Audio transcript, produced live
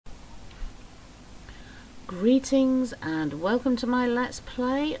Greetings and welcome to my Let's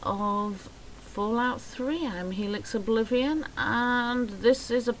Play of Fallout 3. I'm Helix Oblivion and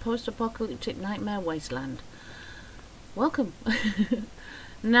this is a post-apocalyptic nightmare wasteland. Welcome!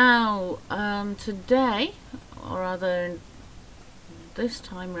 Now, today, or rather this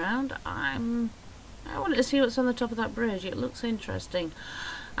time round, I wanted to see what's on the top of that bridge. It looks interesting.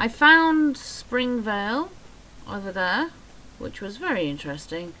 I found Springvale over there, which was very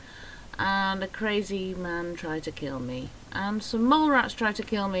interesting. And a crazy man tried to kill me, and some mole rats tried to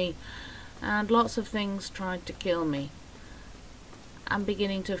kill me, and lots of things tried to kill me. I'm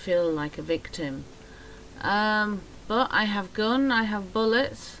beginning to feel like a victim. But I have gun, I have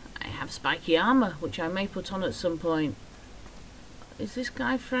bullets, I have spiky armor, which I may put on at some point. Is this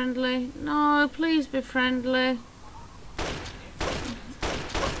guy friendly? No, please be friendly.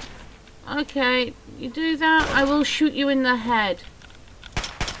 Okay, you do that, I will shoot you in the head.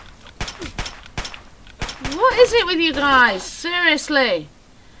 What is it with you guys? Seriously?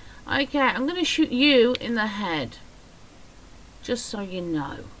 Okay, I'm going to shoot you in the head. Just so you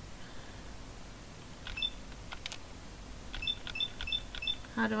know.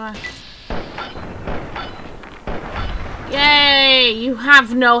 How do I... Yay! You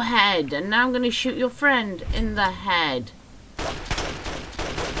have no head. And now I'm going to shoot your friend in the head.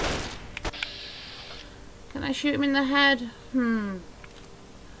 Can I shoot him in the head?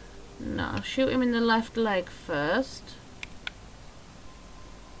 No, I'll shoot him in the left leg first.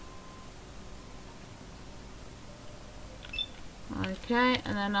 Okay,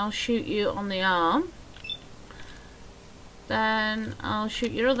 and then I'll shoot you on the arm. Then I'll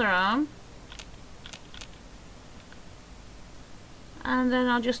shoot your other arm. And then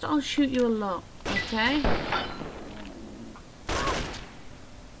I'll shoot you a lot, okay?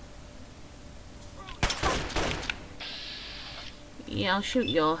 Yeah, I'll shoot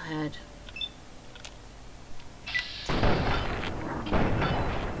your head.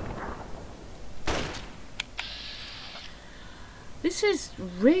 This is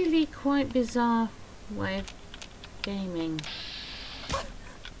really quite bizarre way of gaming.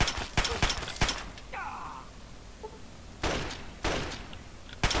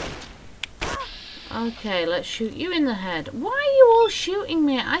 Okay, let's shoot you in the head. Why are you all shooting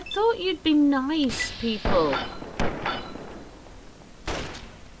me? I thought you'd be nice people.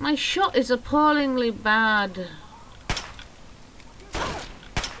 My shot is appallingly bad.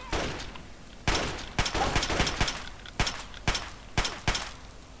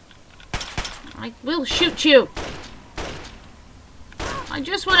 I will shoot you. I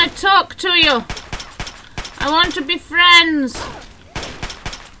just want to talk to you. I want to be friends.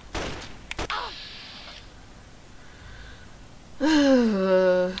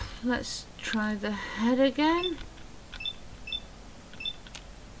 Let's try the head again.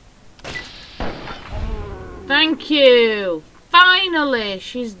 Thank you! Finally!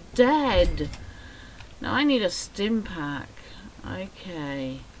 She's dead! Now I need a stim pack.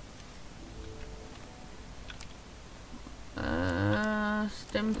 Okay.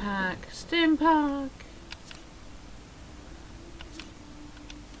 Stim pack. Stim pack!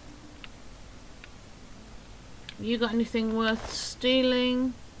 You got anything worth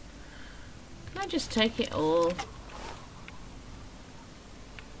stealing? Can I just take it all?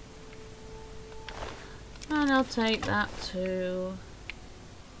 And I'll take that too.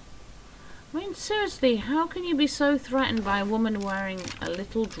 I mean, seriously, how can you be so threatened by a woman wearing a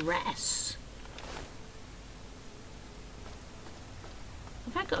little dress?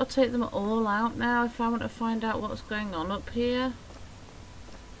 Have I got to take them all out now if I want to find out what's going on up here?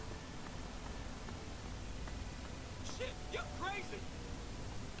 Shit, you're crazy.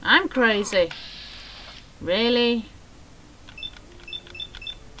 I'm crazy. Really?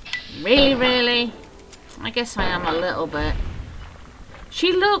 Really? I guess I am a little bit.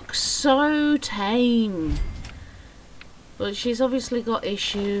 She looks so tame. But she's obviously got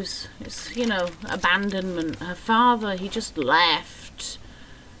issues. It's, you know, abandonment. Her father, he just left.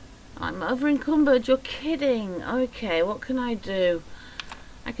 I'm over encumbered. You're kidding. Okay, what can I do?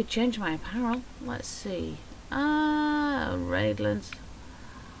 I could change my apparel. Let's see. Raidlands.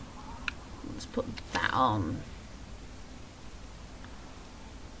 Let's put that on.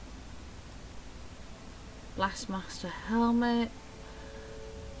 Blastmaster helmet,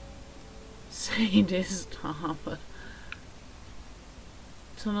 sadist armor,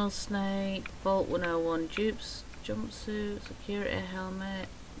 tunnel snake, Vault 101 dupes, jumpsuit, security helmet,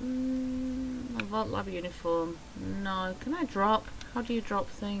 a Vault lab uniform. No, can I drop? How do you drop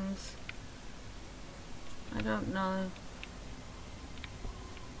things? I don't know.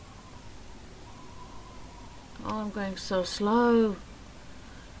 Oh, I'm going so slow.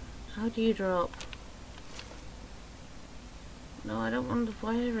 How do you drop? No, I don't want to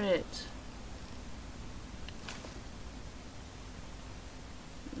wear it.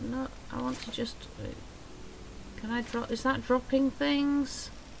 No, I want to just... Can I drop... Is that dropping things?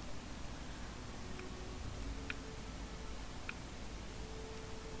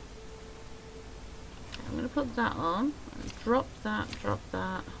 I'm going to put that on. Drop that, drop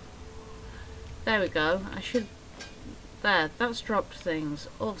that. There we go. I should... There, that's dropped things.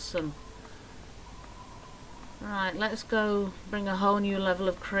 Awesome. Right, let's go bring a whole new level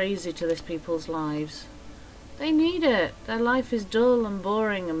of crazy to this people's lives. They need it. Their life is dull and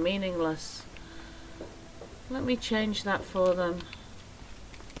boring and meaningless. Let me change that for them.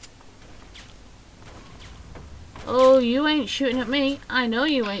 Oh, you ain't shooting at me. I know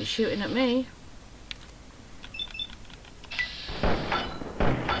you ain't shooting at me.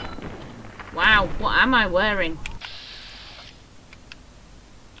 Wow, what am I wearing?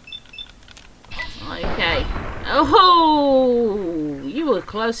 Okay. Oh, you were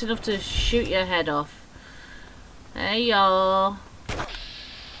close enough to shoot your head off. There you are.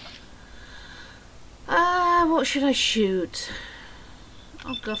 What should I shoot?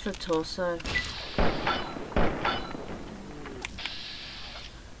 I'll go for the torso.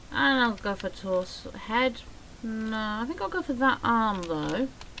 And I'll go for torso. Head? No, I think I'll go for that arm though.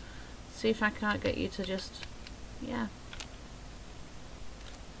 See if I can't get you to just... Yeah.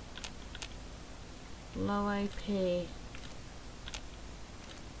 Low AP.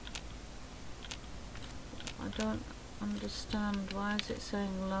 I don't understand. Why is it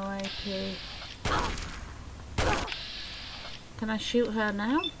saying low AP? Can I shoot her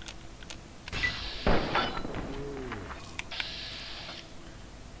now?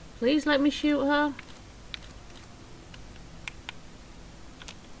 Please let me shoot her.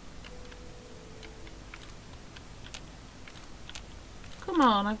 Come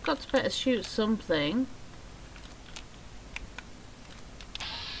on, I've got to better shoot something.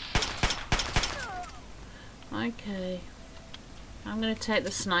 Okay. I'm going to take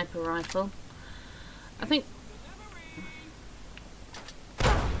the sniper rifle. I think...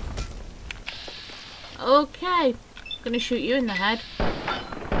 Okay. Going to shoot you in the head.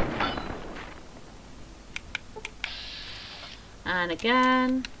 And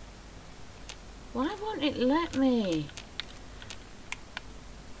again. Why won't it let me?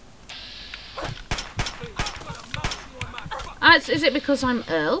 Is it because I'm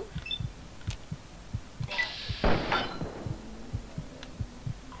ill?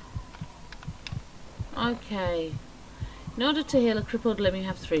 Okay. In order to heal a crippled limb, you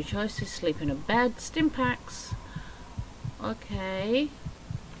have 3 choices. Sleep in a bed, stim packs. Okay.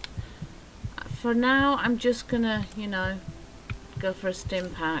 For now, I'm just gonna, you know, go for a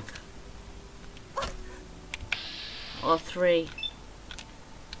stim pack. Or 3.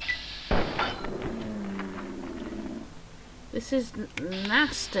 This is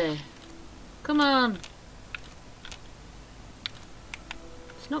nasty. Come on.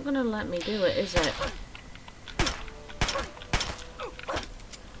 It's not going to let me do it, is it?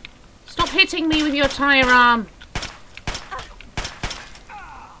 Stop hitting me with your tire arm.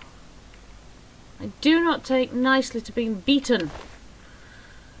 I do not take nicely to being beaten.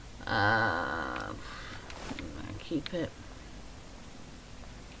 Keep it.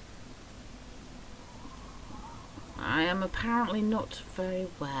 I am apparently not very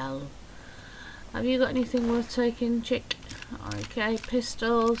well. Have you got anything worth taking, chick? Okay,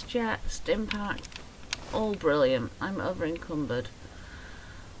 pistols, jet, stim pack. All brilliant. I'm over encumbered.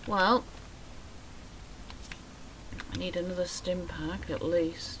 Well, I need another stim pack at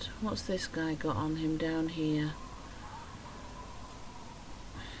least. What's this guy got on him down here?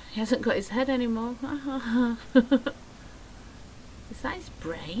 He hasn't got his head anymore. Is that his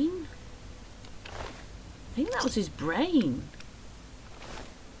brain? I think that was his brain.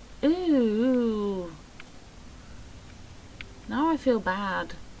 Ooh. Now I feel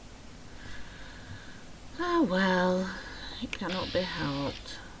bad. Ah well, it cannot be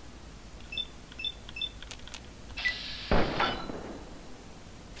helped.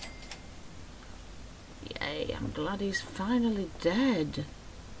 Yay, I'm glad he's finally dead.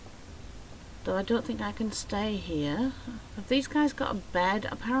 Though I don't think I can stay here. Have these guys got a bed?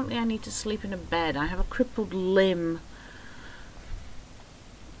 Apparently I need to sleep in a bed. I have a crippled limb.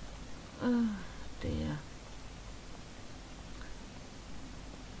 Oh dear.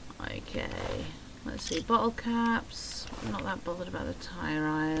 Okay. Let's see. Bottle caps. I'm not that bothered about the tire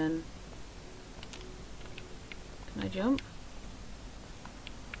iron. Can I jump?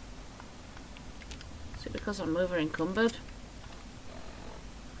 Is it because I'm over encumbered?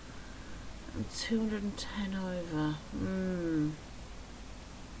 I'm 210 over.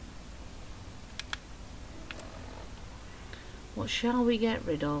 What shall we get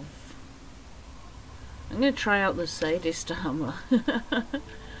rid of? I'm going to try out the sadist armor.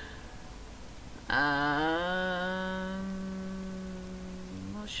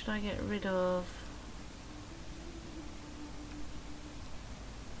 What should I get rid of?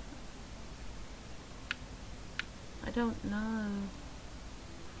 I don't know.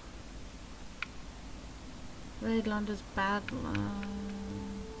 Raidlander's bad. I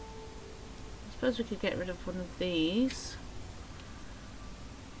suppose we could get rid of one of these.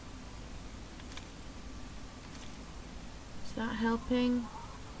 Is that helping?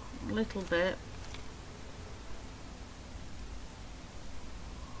 A little bit.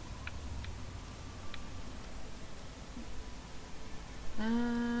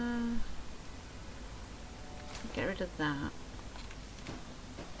 Get rid of that.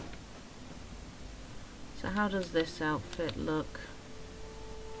 So how does this outfit look?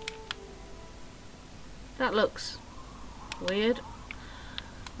 That looks weird.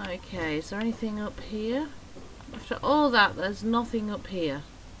 Okay, is there anything up here? After all that, there's nothing up here.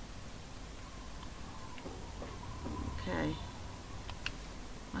 Okay.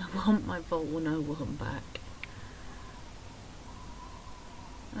 I want my Vault 101 back.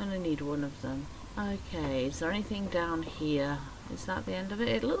 I only need one of them. Okay, is there anything down here? Is that the end of it?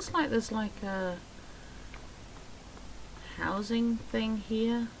 It looks like there's like a housing thing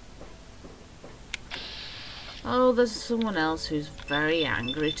here. Oh, there's someone else who's very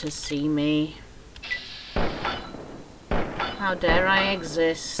angry to see me. How dare I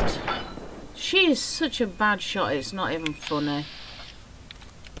exist? She is such a bad shot, it's not even funny.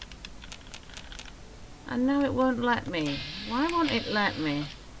 And now it won't let me. Why won't it let me?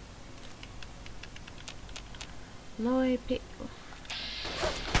 Loy pick.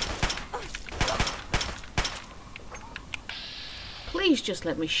 Please just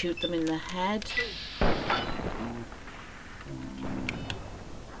let me shoot them in the head.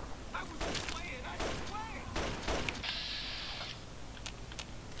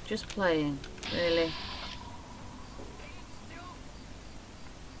 Just playing, really.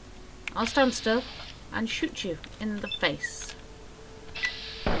 I'll stand still and shoot you in the face.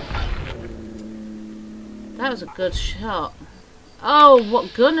 That was a good shot. Oh,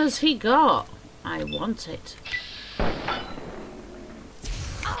 what gun has he got? I want it. A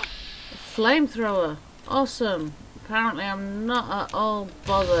flamethrower. Awesome. Apparently I'm not at all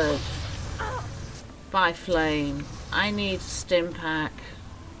bothered by flame. I need Stimpak.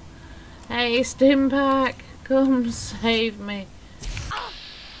 Hey, Stimpak, come save me.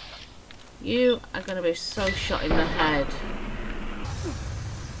 You are going to be so shot in the head.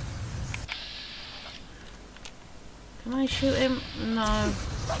 Can I shoot him? No.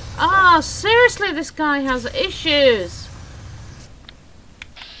 Ah, seriously, this guy has issues.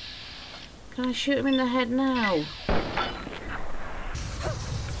 Can I shoot him in the head now?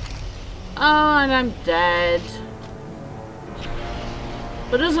 Oh, and I'm dead.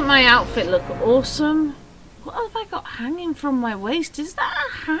 But doesn't my outfit look awesome? What have I got hanging from my waist? Is that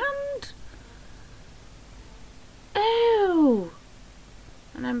a hand? Ew.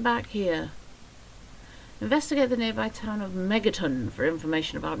 And I'm back here. Investigate the nearby town of Megaton for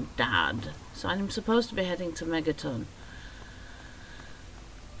information about Dad. So I'm supposed to be heading to Megaton.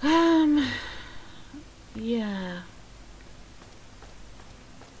 Yeah.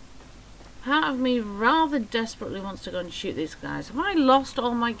 Part of me rather desperately wants to go and shoot these guys. Have I lost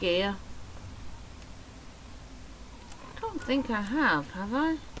all my gear? I don't think I have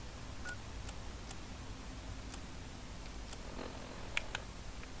I?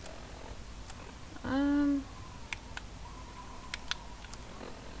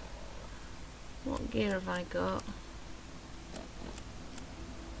 What gear have I got?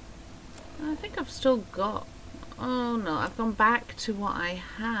 I think I've still got... Oh no, I've gone back to what I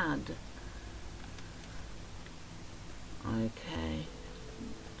had. Okay.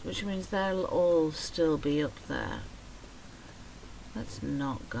 Which means they'll all still be up there. Let's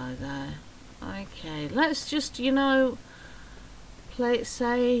not go there. Okay, let's just, you know, play it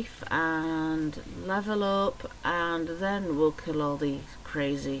safe and level up, and then we'll kill all these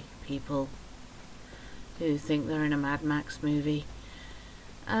crazy people who think they're in a Mad Max movie.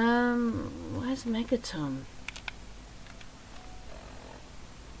 Where's Megaton?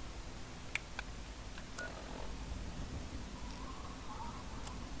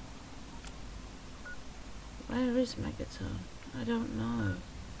 Where is Megaton? I don't know.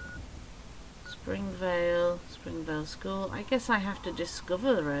 Springvale School. I guess I have to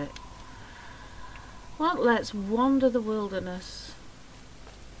discover it. Well, let's wander the wilderness.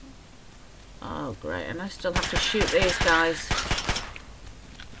 Oh, great. And I still have to shoot these guys.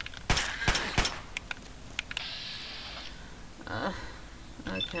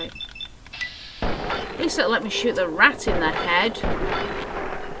 least it'll let me shoot the rat in the head.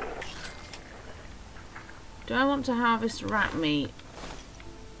 Do I want to harvest rat meat?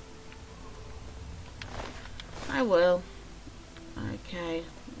 I will. Okay.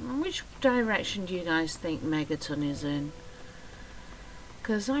 Which direction do you guys think Megaton is in?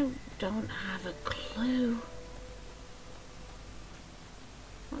 Because I don't have a clue.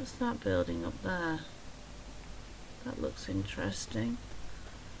 What's that building up there? That looks interesting.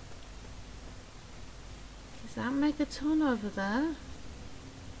 Is that Megaton over there?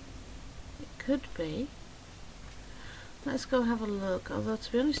 It could be. Let's go have a look. Although,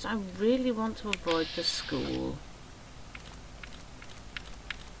 to be honest, I really want to avoid the school.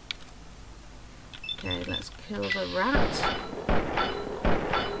 Okay, let's kill the rat.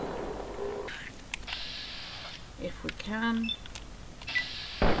 If we can.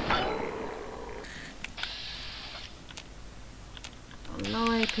 Oh,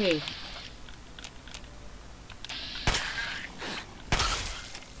 low AP.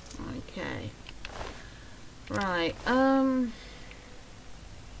 Okay. Right,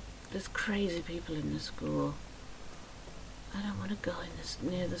 there's crazy people in the school. I don't want to go in this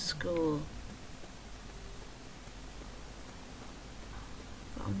near the school.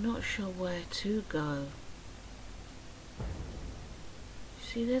 But I'm not sure where to go.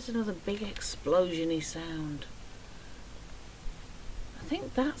 See, there's another big explosion-y sound. I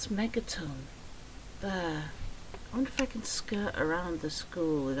think that's Megaton. There. I wonder if I can skirt around the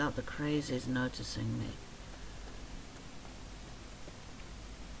school without the crazies noticing me.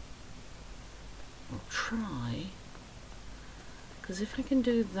 I'll try. Because if I can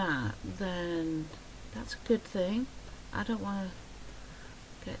do that, then that's a good thing. I don't want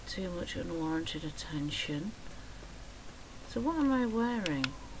to get too much unwarranted attention. So what am I wearing?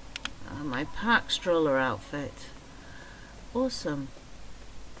 My park stroller outfit. Awesome.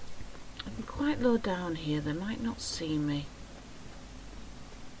 I'm quite low down here, they might not see me.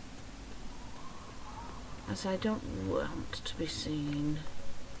 As I don't want to be seen.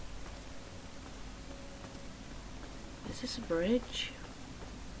 Is this a bridge?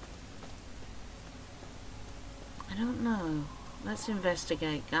 I don't know. Let's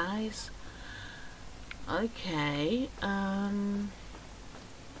investigate, guys. Okay,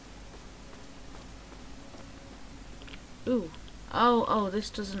 ooh. Oh,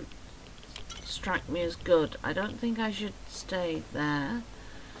 this doesn't strike me as good. I don't think I should stay there.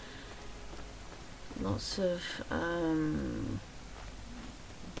 Lots of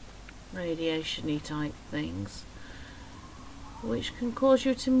radiation-y type things, which can cause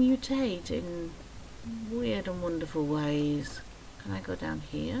you to mutate in weird and wonderful ways. Can I go down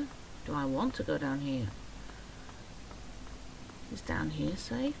here? Do I want to go down here? Is down here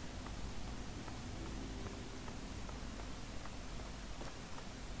safe?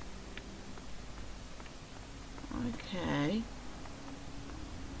 Okay.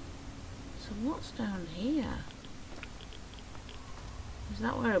 So what's down here? Is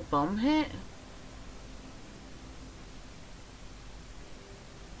that where a bomb hit?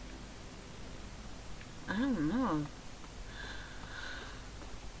 I don't know.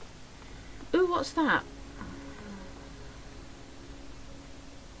 Ooh, what's that?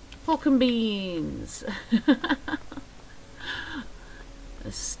 Pork and beans.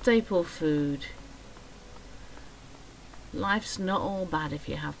 A staple food. Life's not all bad if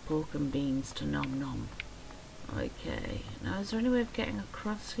you have pork and beans to nom nom. Okay, now is there any way of getting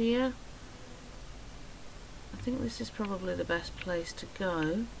across here? I think this is probably the best place to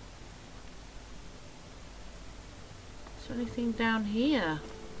go. Is there anything down here?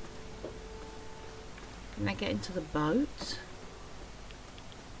 Can I get into the boat?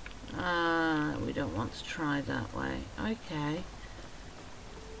 We don't want to try that way. Okay.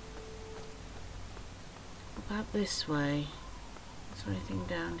 What about this way? Is there anything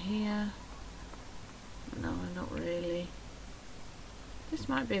down here? No, not really. This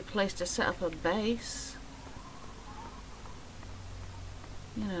might be a place to set up a base.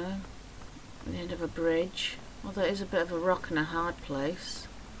 You know, at the end of a bridge. Although it is a bit of a rock and a hard place.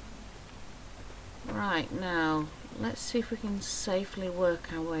 Right, now, let's see if we can safely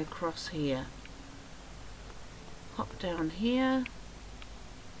work our way across here. Hop down here.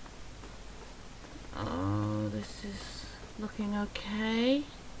 Oh, this is looking okay.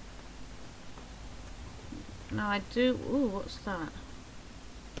 Now I do... Ooh, what's that?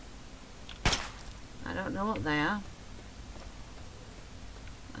 I don't know what they are.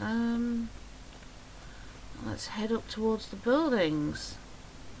 Let's head up towards the buildings.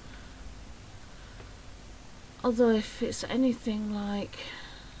 Although if it's anything like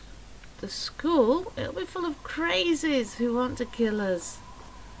the school, it'll be full of crazies who want to kill us.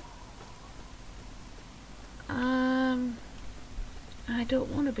 I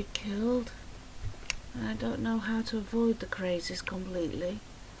don't want to be killed. I don't know how to avoid the crazies completely.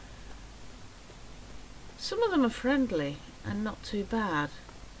 Some of them are friendly and not too bad.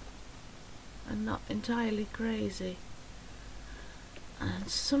 And not entirely crazy. And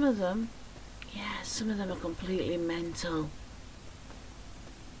some of them, yeah, some of them are completely mental.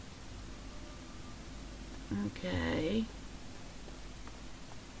 Okay.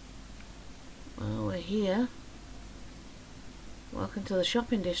 Well, we're here. Welcome to the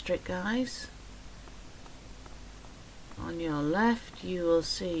shopping district, guys. On your left you will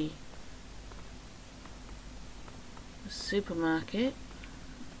see a supermarket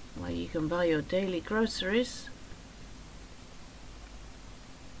where you can buy your daily groceries.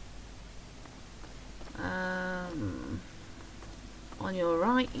 On your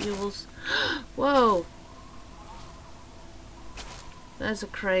right you will whoa, there's a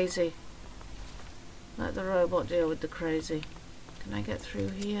crazy. Let the robot deal with the crazy. Can I get through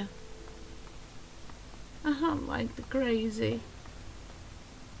here? I don't like the crazy.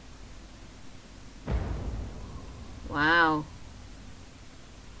 Wow.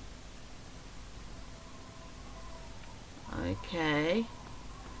 Okay.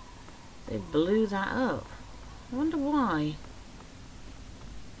 They blew that up. I wonder why.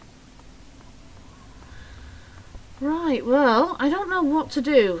 Right, well, I don't know what to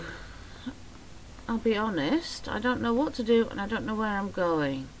do. I'll be honest. I don't know what to do and I don't know where I'm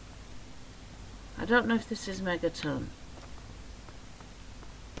going. I don't know if this is Megaton.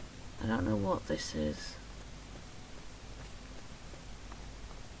 I don't know what this is.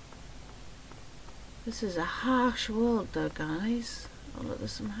 This is a harsh world though, guys. Oh look,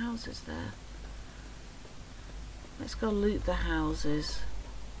 there's some houses there. Let's go loot the houses.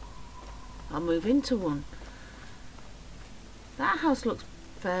 I'll move into one. That house looks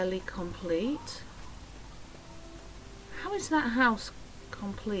fairly complete. How is that house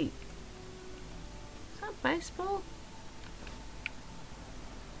complete? Is that baseball?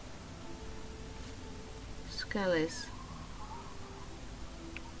 Skellies.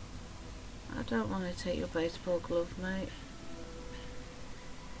 I don't want to take your baseball glove, mate.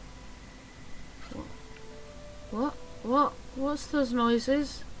 What? What's those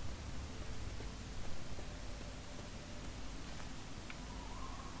noises?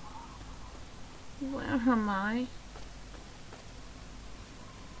 Where am I?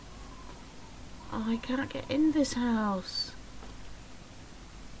 Oh, I can't get in this house.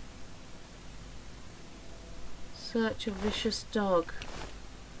 Search a vicious dog.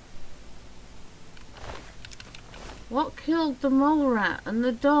 What killed the mole rat and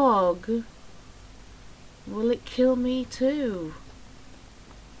the dog? Will it kill me too?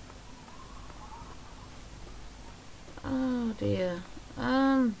 Oh dear.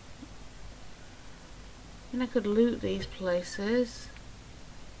 I mean, I could loot these places,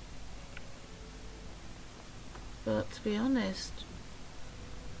 but to be honest,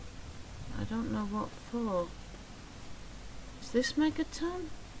 I don't know what for. Is this Megaton?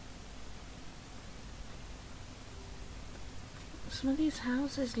 Some of these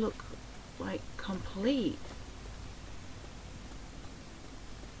houses look like complete.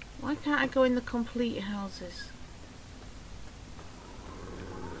 Why can't I go in the complete houses?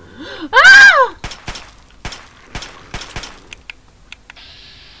 Ah!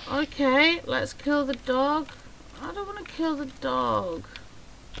 Okay, let's kill the dog. I don't want to kill the dog.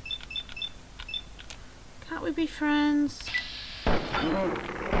 Can't we be friends?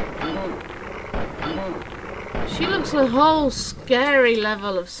 She looks a whole scary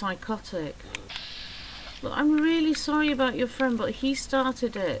level of psychotic. Look, I'm really sorry about your friend, but he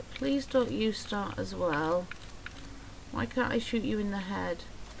started it. Please don't you start as well. Why can't I shoot you in the head?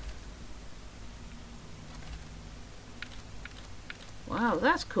 Wow,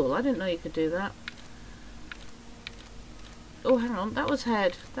 that's cool. I didn't know you could do that. Oh, hang on. That was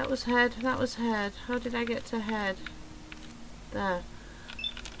head. That was head. That was head. How did I get to head? There.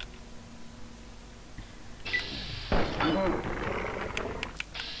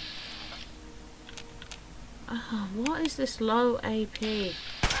 Oh, what is this low AP?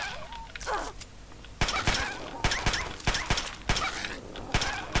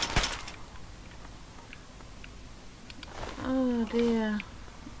 Oh dear.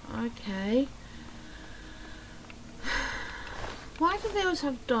 Okay. Why do they always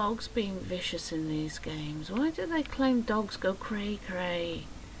have dogs being vicious in these games? Why do they claim dogs go cray cray?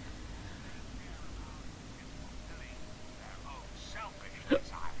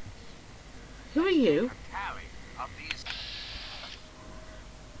 Who are you?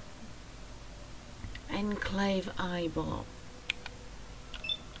 Enclave eyeball.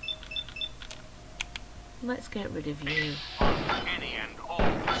 Let's get rid of you. Any and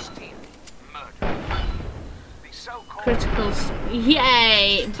all stealing, murder. The so-called Criticals.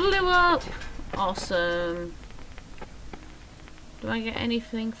 Yay! Blew up! Awesome. Do I get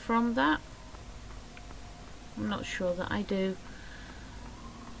anything from that? I'm not sure that I do.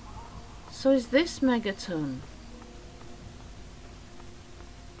 So is this megaton?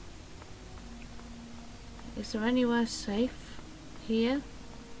 Is there anywhere safe here?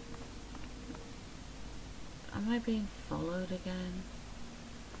 Am I being followed again?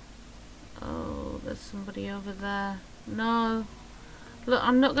 Oh, there's somebody over there. No. Look,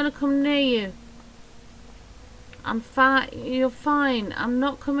 I'm not going to come near you. I'm fine. You're fine. I'm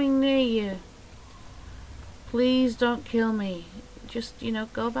not coming near you. Please don't kill me. Just, you know,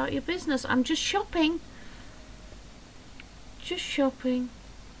 go about your business. I'm just shopping. Just shopping.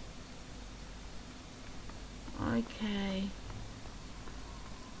 Okay.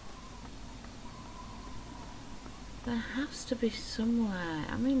 There has to be somewhere.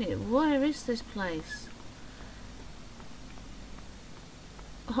 I mean, where is this place?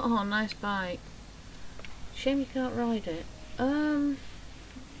 Oh, nice bike. Shame you can't ride it. I'm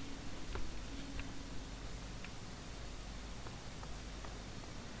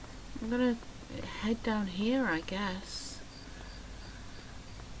gonna head down here, I guess.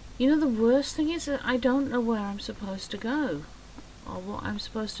 You know, the worst thing is that I don't know where I'm supposed to go or what I'm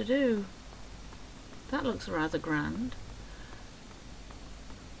supposed to do. That looks rather grand.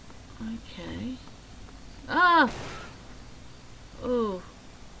 Okay. Ah! Oh.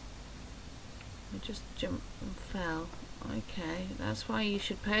 I just jumped and fell. Okay, that's why you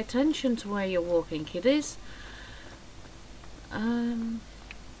should pay attention to where you're walking, kiddies. I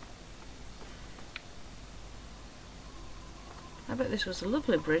bet this was a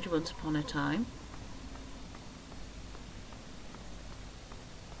lovely bridge once upon a time.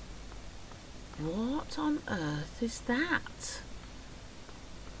 What on earth is that?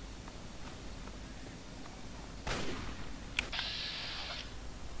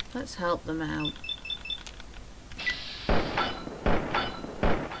 Let's help them out.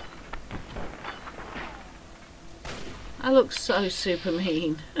 I look so super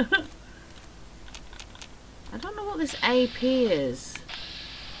mean. I don't know what this AP is.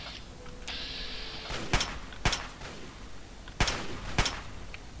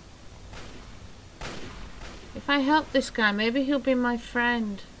 If I help this guy, maybe he'll be my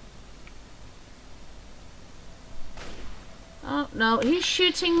friend. Oh, no, he's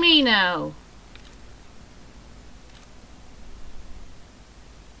shooting me now.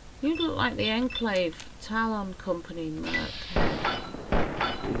 You look like the Enclave Talon Company merc.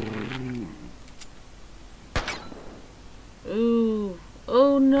 Ooh.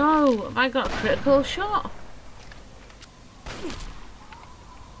 Oh no, have I got a critical shot?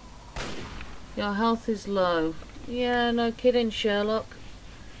 Your health is low. Yeah, no kidding, Sherlock.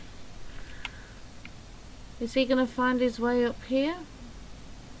 Is he gonna find his way up here?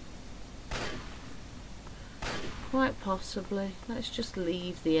 Quite possibly. Let's just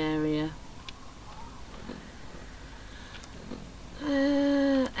leave the area.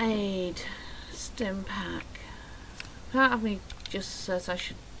 Aid. Stim pack. Part of me just says I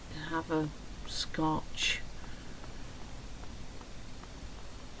should have a scotch.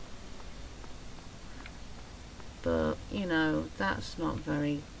 But, you know, that's not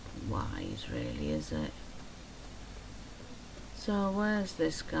very wise, really, is it? So, where's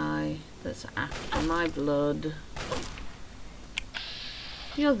this guy that's after my blood?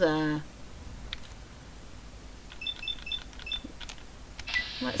 You're there.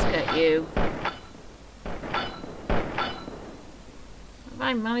 Let's get you. Have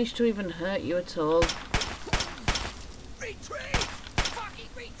I managed to even hurt you at all? retreat! Fucking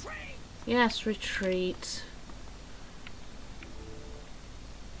retreat! Yes, retreat.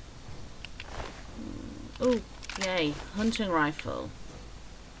 Oh, yay, hunting rifle.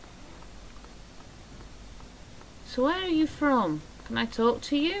 So where are you from? Can I talk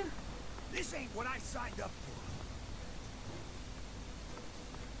to you? This ain't what I signed up for.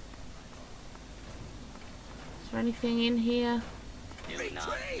 Is there anything in here? Do not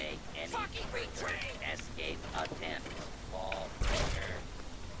make any further escape attempts. Fall breaker.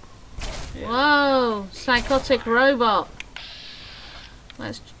 Whoa, psychotic robot.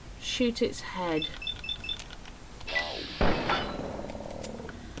 Let's shoot its head.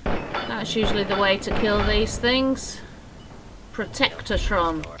 That's usually the way to kill these things.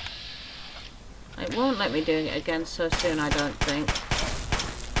 Protectatron. It won't let me do it again so soon, I don't think.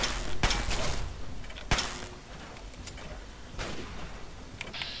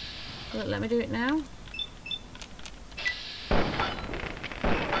 Will it let me do it now?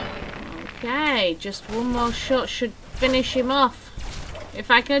 Okay, just one more shot should finish him off.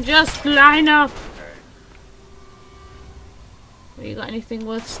 If I can just line up. Have you got anything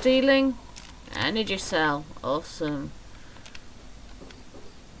worth stealing? Energy cell. Awesome.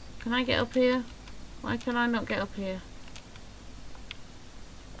 Can I get up here? Why can I not get up here?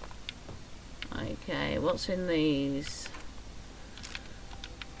 Okay, what's in these?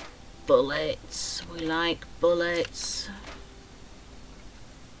 Bullets. We like bullets.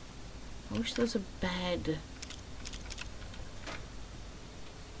 I wish there was a bed.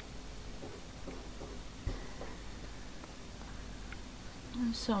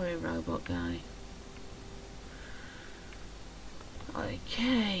 I'm sorry, robot guy.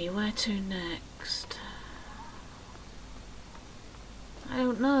 Okay, where to next? I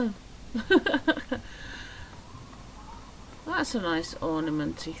don't know. That's a nice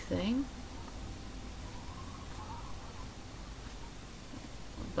ornamenty thing.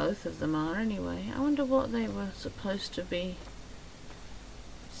 Both of them are anyway. I wonder what they were supposed to be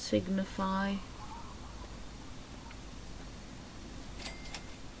signify.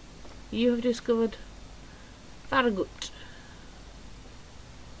 You have discovered very good.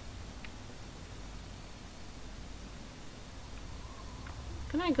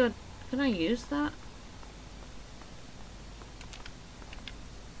 Can I use that?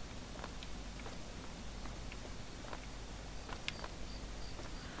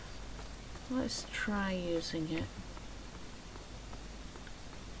 Let's try using it.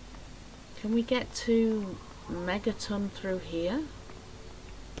 Can we get to Megaton through here?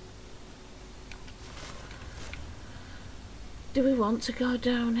 Do we want to go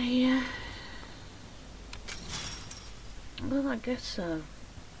down here? Well, I guess so.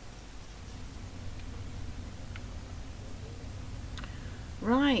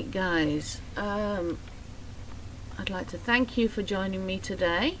 Right, guys. I'd like to thank you for joining me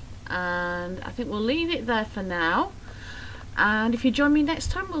today, and I think we'll leave it there for now. And if you join me next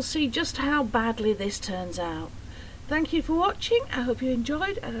time, we'll see just how badly this turns out. Thank you for watching. I hope you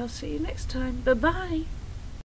enjoyed, and I'll see you next time. Bye bye.